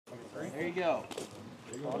There you go.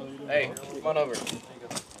 Hey, come on over.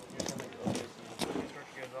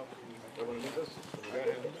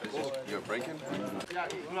 You're breaking? Yeah,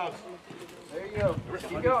 gloves. There you go.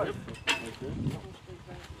 Keep going.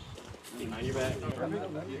 Behind your back.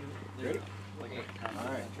 Ready? All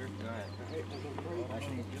right. Go ahead.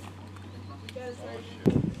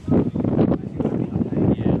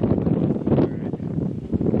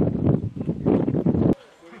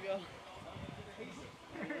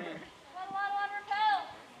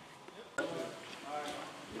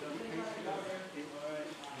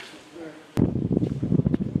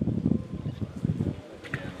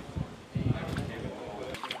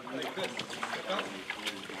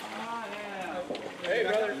 Hey,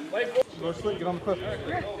 brother. Go slick, get on the cliff.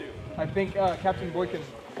 I think Captain Boykin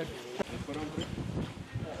had...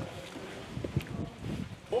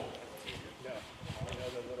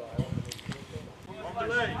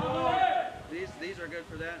 These are good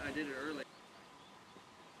for that. I did it early.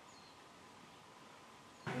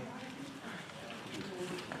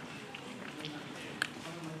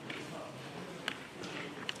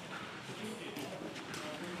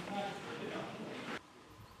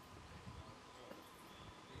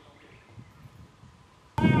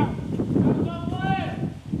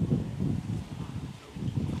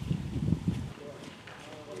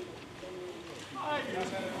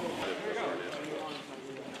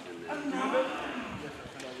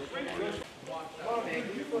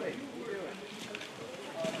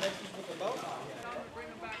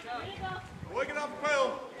 Waking up, Phil.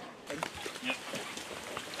 Yep.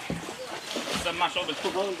 It's on my shoulders.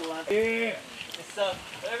 Yeah. It's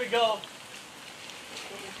there we go.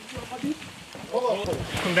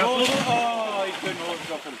 Come down. Oh, he couldn't hold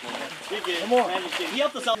himself in the corner. He did. Come on. Man, he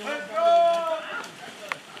helped us out. Let's go.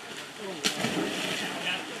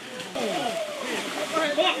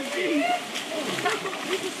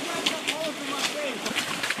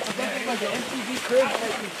 Like an MTV crib.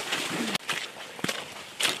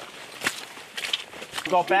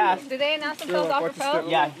 Go fast. Did they announce themselves off repel?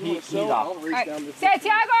 Yeah, he's off. Right.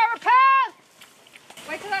 Santiago repel!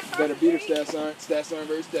 Wait till that starts. Better beat her, stat sign. Stat sign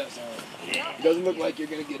versus stat sign. It doesn't look like you're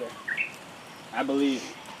gonna get her. I believe.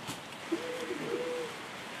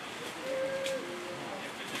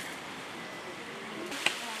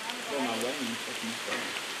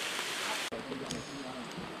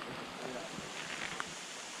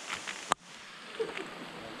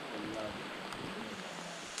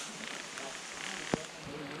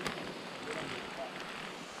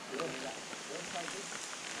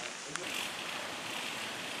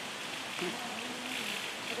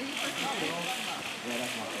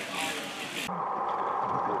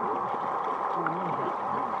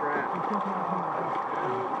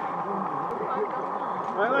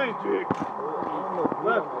 Right lane, Jake.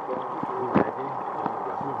 Left.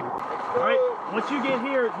 Alright, once you get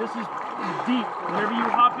here, this is deep. Whenever you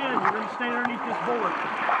hop in, you're going to stay underneath this board.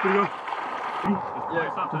 Here we go.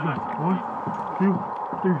 Yeah, stop to the next. 1, 2,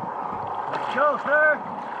 3. Go, sir.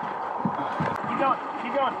 Keep going.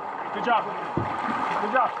 Keep going. Good job.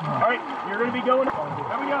 Good job. Alright, you're going to be going.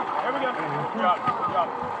 There we go. There we go. Good job. Good job.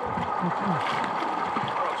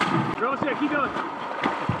 Girl, sit. Keep going.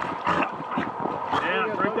 Yeah,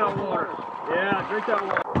 drink that water. Yeah, drink that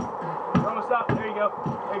water. Almost stop. There you go.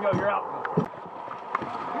 There you go. You're out.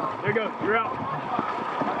 There you go. You're out.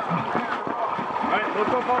 All right, let's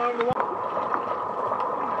go fall over the wall.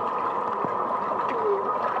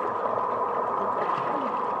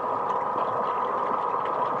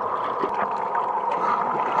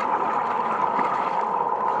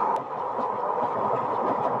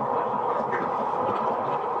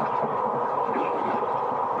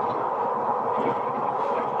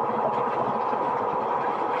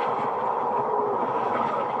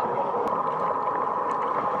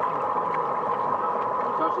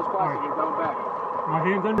 Touch this plastic, you're going back. My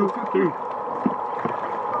hands under. 2.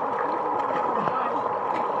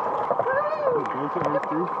 Both your hands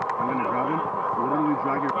through, and then grab him. Literally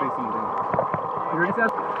drag your face in the ground. You ready,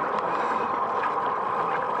 Seth?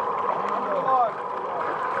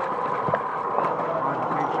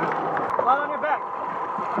 Lie on your back.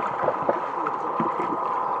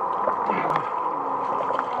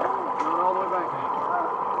 Going all the way back.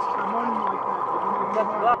 I'm on you like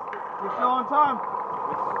that. You're still on time.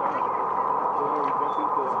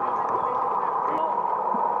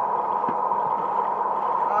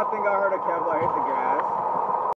 I think I heard a Kevlar hit the gas.